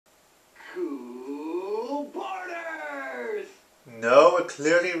it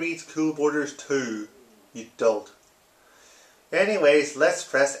clearly reads Cool Borders 2, you dolt. Anyways, let's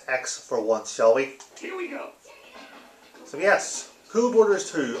press X for once, shall we? Here we go. So yes, Cool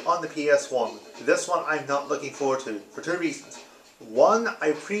Borders 2 on the PS1. This one I'm not looking forward to for two reasons. One,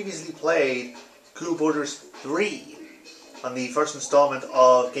 I previously played Cool Borders 3 on the first installment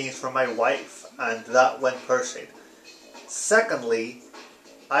of Games for My Wife, and that went pear-shaped. Secondly,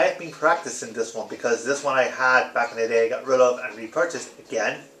 I have been practicing this one because this one I had back in the day, got rid of and repurchased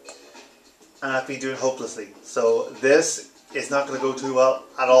again, and I've been doing hopelessly. So this is not going to go too well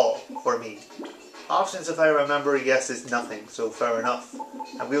at all for me. Options, if I remember, yes, is nothing, so fair enough.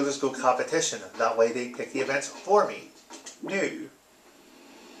 And we'll just go competition, that way they pick the events for me. New.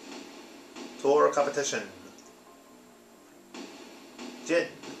 Tour competition. Jin.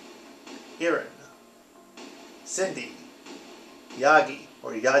 Irin. Cindy. Yagi,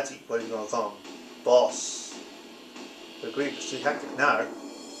 or Yaji, what are you going to call him? Boss. The group is too hectic now.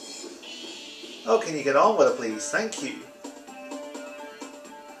 Oh, can you get on with it, please? Thank you.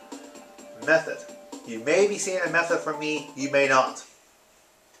 Method. You may be seeing a method from me, you may not.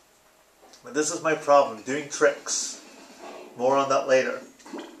 But this is my problem, doing tricks. More on that later.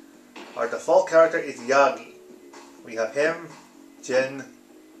 Our default character is Yagi. We have him, Jin,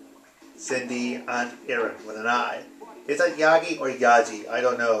 Cindy, and Irin with an I. Is that Yagi or Yaji? I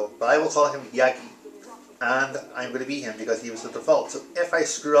don't know. But I will call him Yagi. And I'm going to be him because he was the default. So if I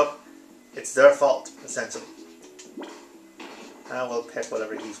screw up, it's their fault, essentially. And we'll pick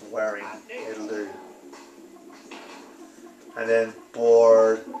whatever he's wearing. It'll do. And then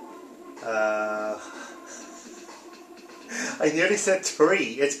board. I nearly said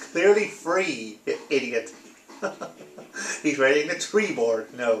tree. It's clearly free, you idiot. He's writing the tree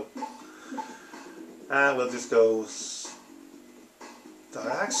board. No. And we'll just go.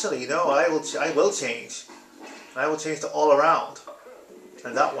 Actually, no. I will change. I will change to all around.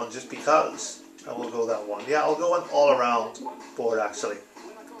 And that one just because. I will go that one. Yeah, I'll go an all around board actually.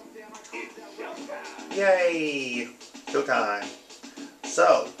 Yay! Showtime.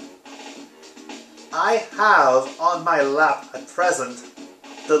 So, I have on my lap at present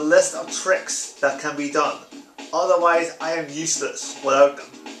the list of tricks that can be done. Otherwise, I am useless without them.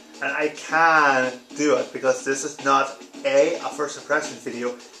 And I can do it because this is not A, first impression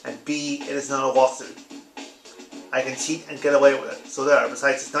video, and B, it is not a walkthrough. I can cheat and get away with it. So there,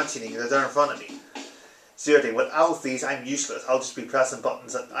 besides it's not cheating, they're there in front of me. Seriously, without these, I'm useless. I'll just be pressing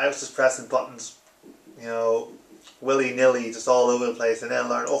buttons. I was just pressing buttons, you know, willy-nilly, just all over the place, and then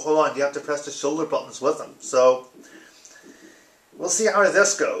learn, oh, hold on, you have to press the shoulder buttons with them. So, we'll see how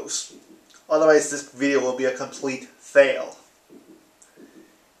this goes. Otherwise, this video will be a complete fail.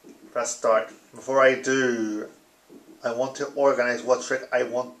 Press start. Before I do, I want to organize what trick I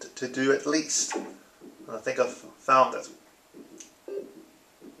want to do at least. And I think I've found it.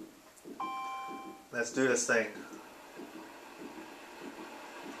 Let's do this thing.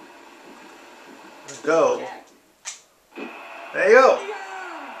 Let's go. There you go.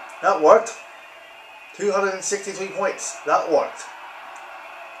 That worked. 263 points. That worked.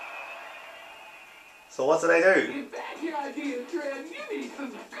 So what did I do? Get back your idea, Trent. You need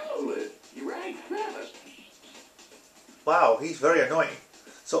some schooling. You rank 7. Wow, he's very annoying.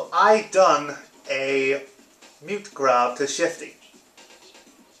 So I done a mute grab to shifty.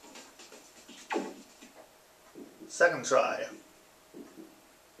 Second try.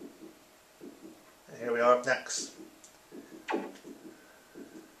 And here we are up next.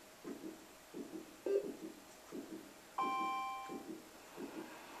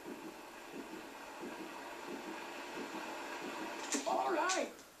 Alright.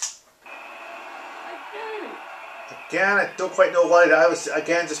 I did it. Again, I don't quite know why. I was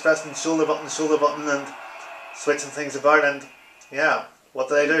again just pressing shoulder button, and switching things about, and yeah, what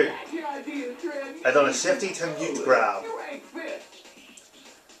did I do? I done a shifty to mute grab.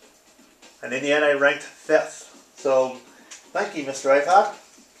 And in the end I ranked 5th. So, thank you Mr. iPad.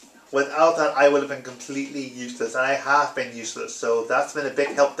 Without that I would have been completely useless, and I have been useless, so that's been a big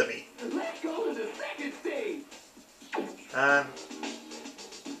help to me. Let's go to the second stage. And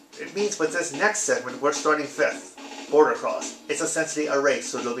it means with this next segment we're starting 5th, border cross. It's essentially a race,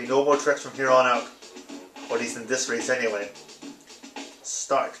 so there'll be no more tricks from here on out. Or at least in this race anyway.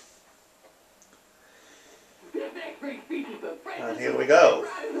 Start. And here we go.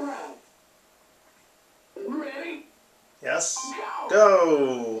 Ready? Yes.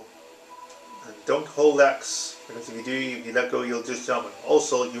 Go! And don't hold X, because if you do, if you let go, you'll just jump.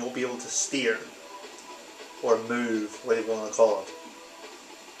 Also, you won't be able to steer. Or move, whatever you want to call it.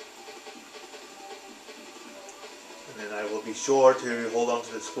 And then I will be sure to hold on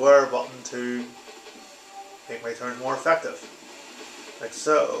to the square button to make my turns more effective. Like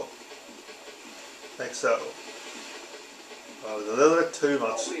so. Like so. Well, it was a little bit too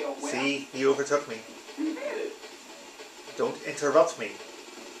much. See, he overtook me. Don't interrupt me.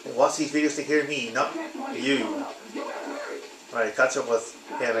 I watch these videos to hear me, not you. Right, catch up with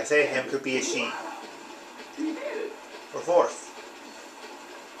him. I say him could be a she. We're fourth.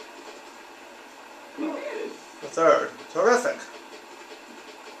 The third. Terrific.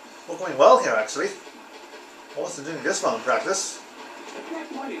 We're going well here, actually. I wasn't doing this well in practice.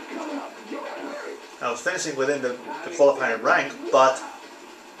 I was finishing within the qualifying rank, but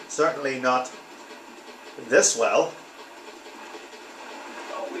certainly not this well.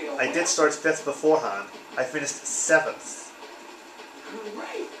 I did start 5th beforehand. I finished 7th.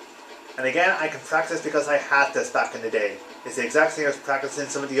 And again, I can practice because I had this back in the day. It's the exact thing I was practicing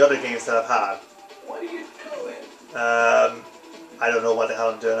some of the other games that I've had. What are you doing? I don't know what the hell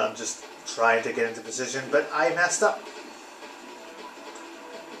I'm doing. I'm just trying to get into position, but I messed up.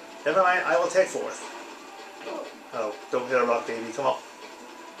 Never mind, I will take 4th. Oh, don't hit a rock, baby. Come on.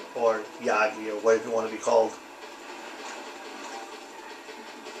 Or Yagi, or whatever you want to be called.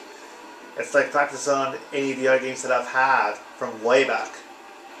 It's like practice on any of the other games that I've had from way back.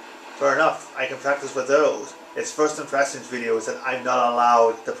 Fair enough, I can practice with those. It's first impressions videos that I'm not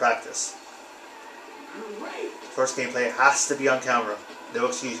allowed to practice. First gameplay has to be on camera. No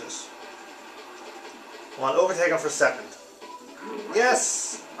excuses. Come on, overtake him for 2nd.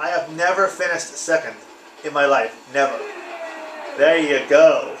 Yes! I have never finished 2nd in my life. Never. There you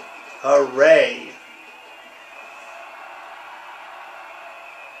go. Hooray.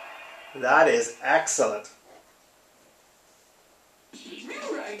 That is excellent.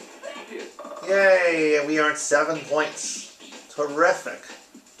 Yay, and we earned 7 points. Terrific.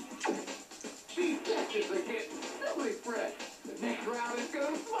 These sections are getting silly fresh. The next round is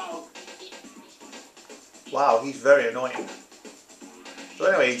gonna smoke. Wow, he's very annoying. So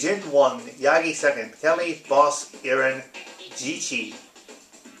anyway, Jin won, Yagi 2nd, Kelly, Boss, Aaron, Jichi.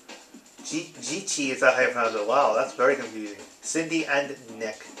 Jichi, is that how you pronounce it? Wow, that's very confusing. Cindy and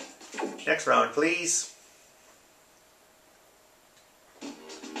Nick. Next round, please.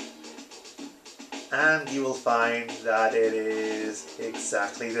 And you will find that it is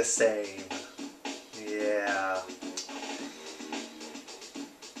exactly the same. Yeah.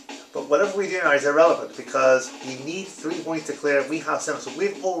 But whatever we do now is irrelevant because you need 3 points to clear. We have 7, so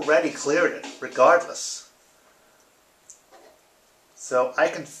we've already cleared it, regardless. So I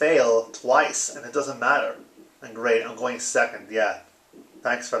can fail twice and it doesn't matter. And great, I'm going 2nd, yeah.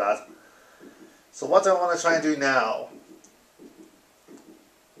 Thanks for that. So what do I want to try and do now?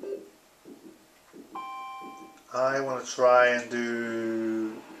 I want to try and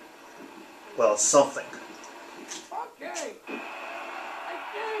do, well, something. Okay. I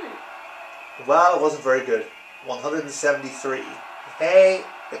get it. Well, it wasn't very good. 173. Hey,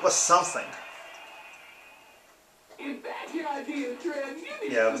 it was something. Is that your idea, Trev?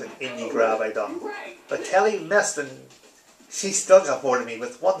 Yeah, it was an indie grab I done. But Kelly missed and she still got more than me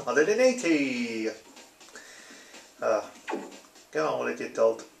with 180. Get on with it, you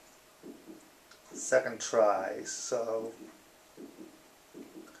dolt. 2nd try, so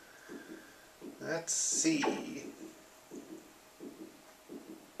let's see.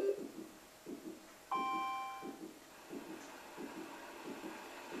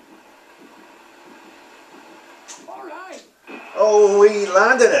 All right. Oh, we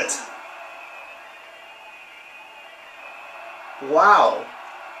landed it! Wow.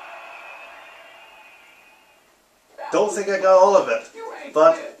 Don't think I got all of it,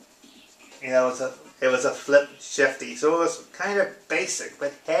 but you know, it was a flip shifty, so it was kind of basic.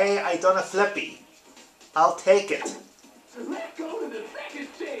 But hey, I done a flippy. I'll take it. Let's go to the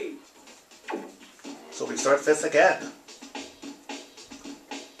 2nd stage. So we start 5th again.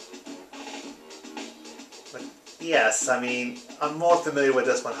 But yes, I mean, I'm more familiar with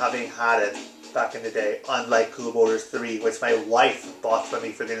this one having had it back in the day, unlike Cool Boarders 3, which my wife bought for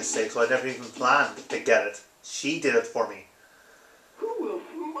me for goodness sake, so I never even planned to get it. She did it for me. Who will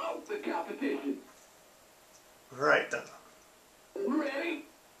promote the competition? Right then. Ready?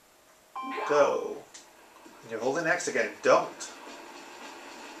 Go. And you're holding X again. Don't.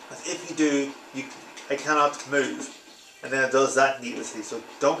 If you do, I cannot move. And then it does that needlessly. So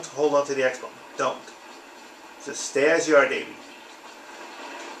don't hold on to the X button. Don't. Just stay as you are, Davey.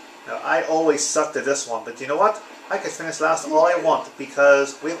 Now, I always sucked at this one, but you know what? I could finish last all I want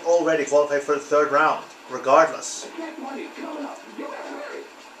because we've already qualified for the 3rd round, regardless.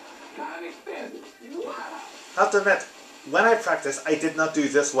 I have to admit, when I practiced, I did not do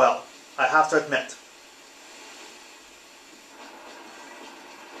this well. I have to admit.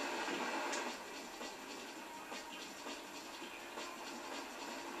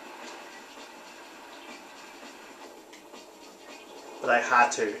 but I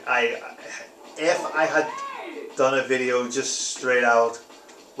had to. If I had done a video just straight out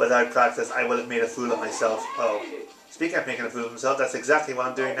without practice, I would have made a fool of myself. Oh, speaking of making a fool of myself, that's exactly what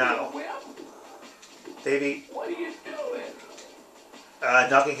I'm doing now. Davey, What are you doing?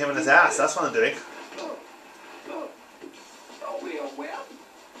 knocking him in his ass, that's what I'm doing. Don't be a whip.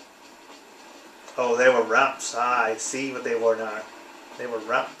 Oh, they were ramps. Ah, I see what they were now. They were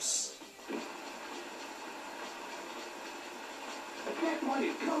ramps. The next one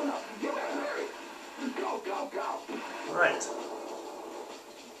is coming up. You better hurry. Go, go, go. Right.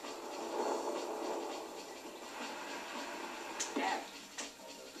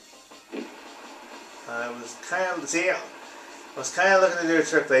 I was kind of looking to do a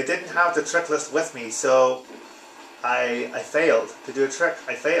trick, but I didn't have the trick list with me, so I failed to do a trick.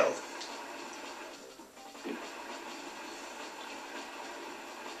 I failed.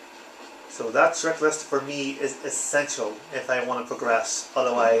 So that trick list for me is essential if I want to progress.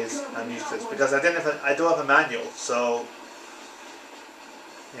 Otherwise, I'm useless because I don't have a manual. So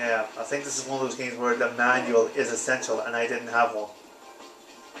yeah, I think this is one of those games where the manual is essential, and I didn't have one.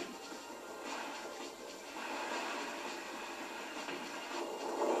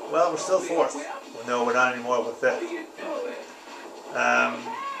 Well, we're still fourth. Well, no, we're not anymore. We're fifth.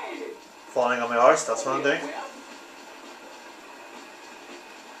 Falling on my arse. That's what I'm doing.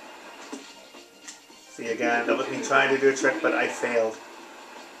 See again, that was me trying to do a trick, but I failed.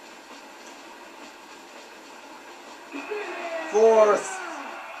 Fourth!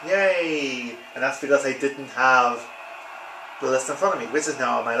 Yay! And that's because I didn't have the list in front of me, which is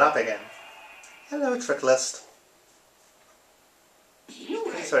now on my lap again. Hello, trick list.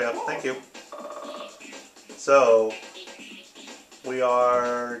 Please hurry up, thank you. So, we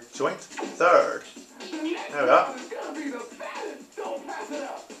are joint third. There we go.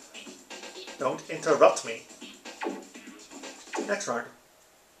 Don't interrupt me. Next round.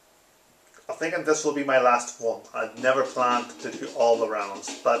 I'm thinking this will be my last one. I'd never planned to do all the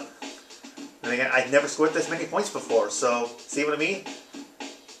rounds, but then again, I'd never scored this many points before, so see what I mean?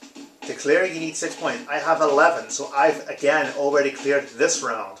 To clear, you need 6 points. I have 11, so I've again already cleared this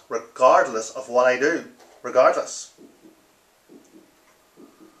round, regardless of what I do. Regardless.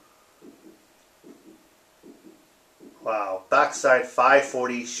 Wow, backside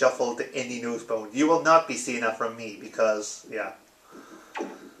 540 shuffle to indie nose bone. You will not be seeing that from me because, yeah.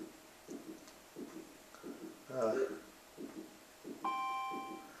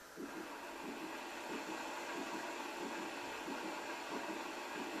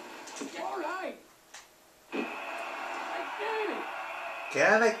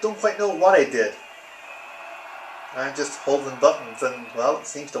 Again, I don't quite know what I did. I'm just holding buttons and, well, it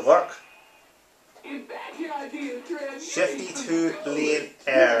seems to work. Shifty to lane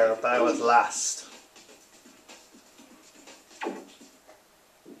air, but I was last.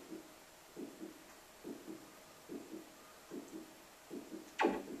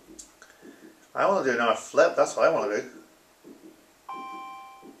 I want to do another flip, that's what I want to do.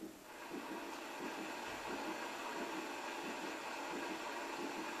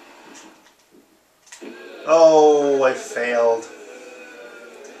 Oh, I failed.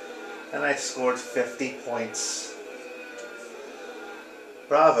 And I scored 50 points.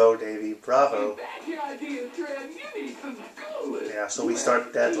 Bravo, Davey, bravo. Yeah, so we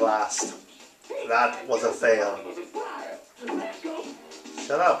start dead last. That was a fail.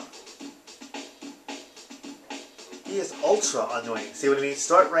 Shut up. He is ultra annoying. See what I mean?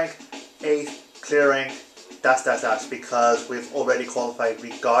 Start rank 8, clear rank, dash dash dash, because we've already qualified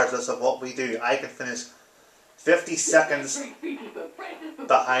regardless of what we do. I can finish 50 seconds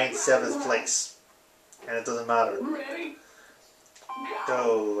behind 7th place. And it doesn't matter.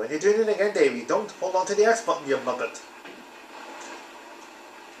 Go. And you're doing it again, Davey. Don't hold on to the X button, you muppet.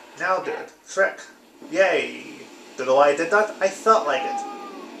 Now do it. Trick. Yay. Don't know why I did that. I felt like it.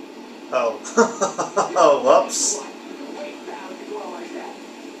 Oh. Oh, whoops.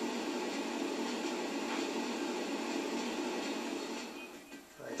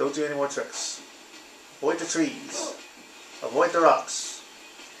 Right, don't do any more tricks. Avoid the trees. Avoid the rocks.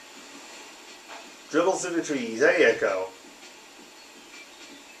 Dribble through the trees. There you go.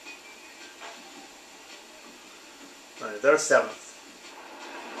 Right, there's 7th.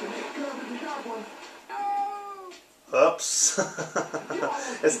 Oops.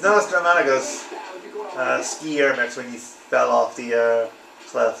 It's not as dramatic as Ski Air Mix when you fell off the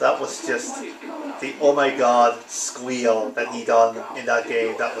cliff. That was just the oh my god squeal that he done in that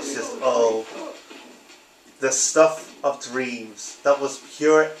game. That was just, oh. The stuff of dreams. That was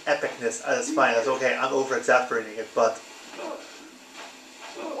pure epicness at its finest. Okay, I'm over exaggerating it, but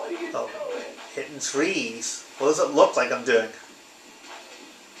oh, hitting trees. What does it look like I'm doing?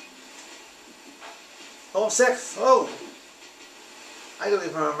 Oh, I'm 6th. Oh. I don't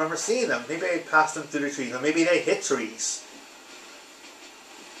even remember seeing them. Maybe I passed them through the trees, or maybe they hit trees.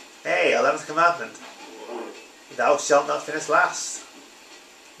 Hey, 11th commandment. Thou shalt not finish last.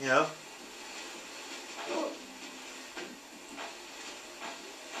 You know?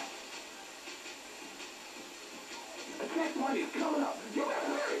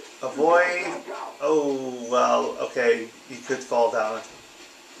 Avoid. Oh, well, okay. You could fall down.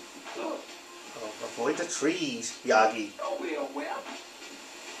 Oh, avoid the trees, Yagi.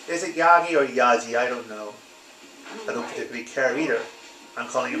 Is it Yagi or Yaji? I don't know. I don't particularly care either. I'm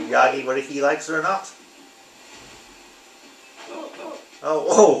calling him Yagi whether he likes it or not.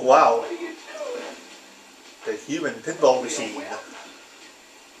 Oh, wow. The human pinball machine.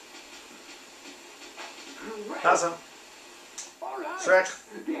 Has him. Trick.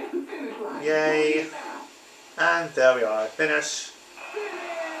 Yay. And there we are. Finish.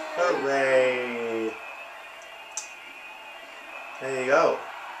 Hooray. There you go.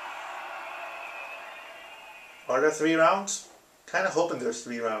 Are there 3 rounds? Kind of hoping there's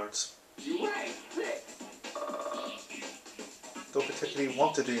 3 rounds. Don't particularly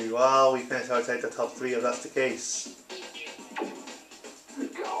want to do. Well, we finished outside the top 3 if that's the case.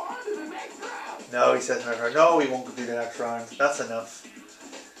 No, he says never. No, we won't do the next round. That's enough.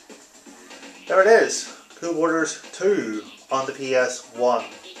 There it is. Cool Borders 2 on the PS1.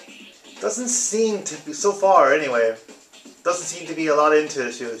 Doesn't seem to be, so far anyway, doesn't seem to be a lot into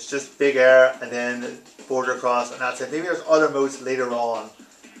it. It's just Big Air and then Border Cross and that's it. Maybe there's other modes later on.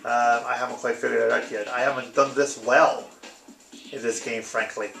 I haven't quite figured it out yet. I haven't done this well in this game,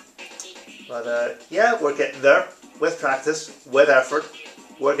 frankly. But yeah, we're getting there. With practice, with effort.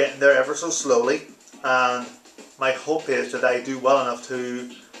 We're getting there ever so slowly. And my hope is that I do well enough to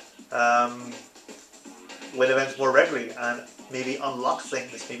win events more regularly and maybe unlock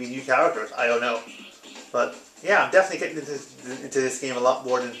things, maybe new characters, I don't know. But yeah, I'm definitely getting into this game a lot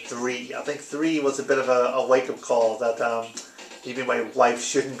more than 3. I think 3 was a bit of a wake-up call that maybe my wife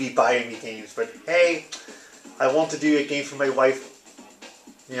shouldn't be buying me games. But hey, I want to do a game for my wife,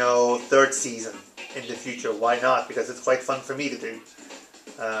 you know, 3rd season in the future. Why not? Because it's quite fun for me to do.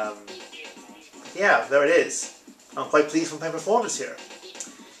 Yeah, there it is. I'm quite pleased with my performance here.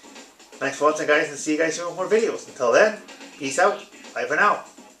 Thanks for watching, guys, and see you guys soon with more videos. Until then, peace out. Bye for now.